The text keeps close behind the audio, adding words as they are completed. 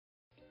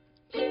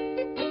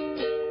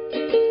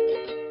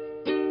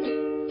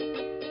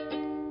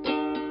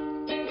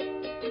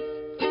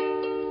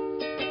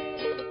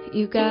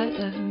You got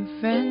a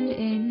friend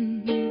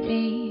in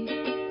me.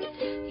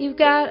 You've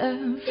got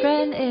a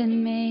friend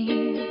in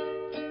me.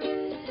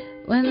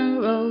 When the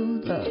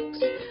road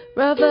looks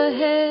rough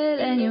ahead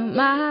and you're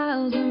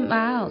miles and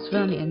miles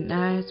from your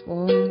nice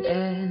warm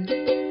bed,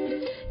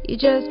 you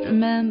just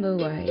remember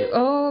what your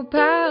old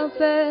pal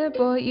said.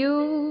 Boy,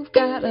 you've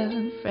got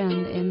a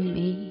friend in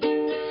me.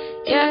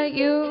 Yeah,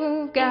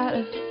 you've got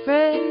a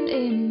friend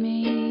in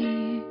me.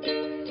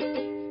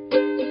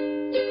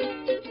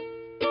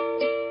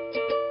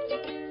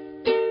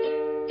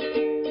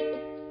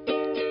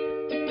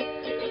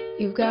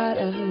 You've got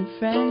a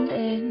friend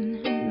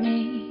in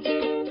me.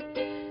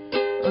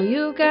 Oh,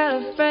 you got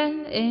a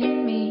friend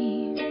in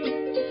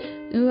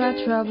me. Through our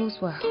troubles,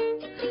 well,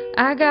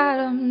 I got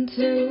 'em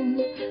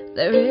too.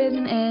 There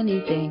isn't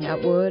anything I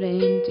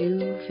wouldn't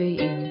do for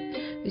you.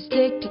 We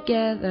stick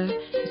together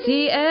and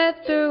see it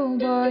through.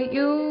 Boy,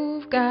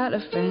 you've got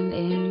a friend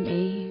in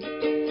me.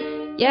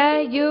 Yeah,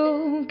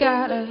 you've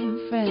got a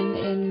friend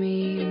in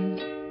me.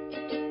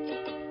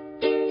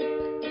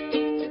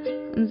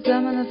 And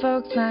some of the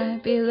folks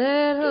might be a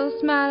little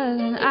smarter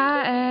than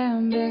I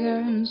am, bigger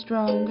and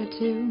stronger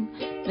too,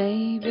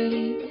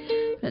 maybe,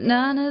 but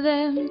none of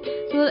them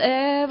will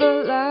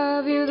ever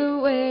love you the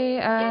way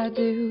I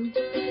do.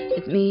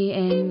 It's me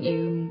and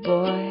you,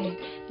 boy,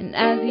 and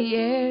as the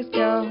years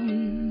go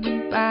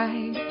by,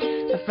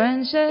 our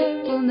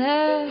friendship will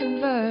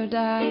never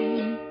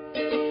die.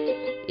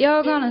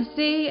 You're gonna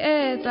see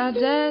it's our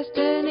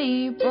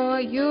destiny. Boy,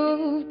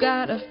 you've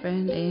got a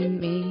friend in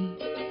me.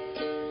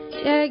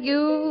 Yeah,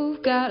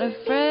 you've got a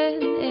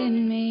friend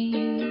in me.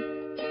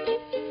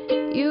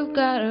 You've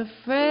got a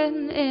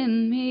friend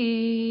in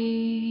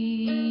me.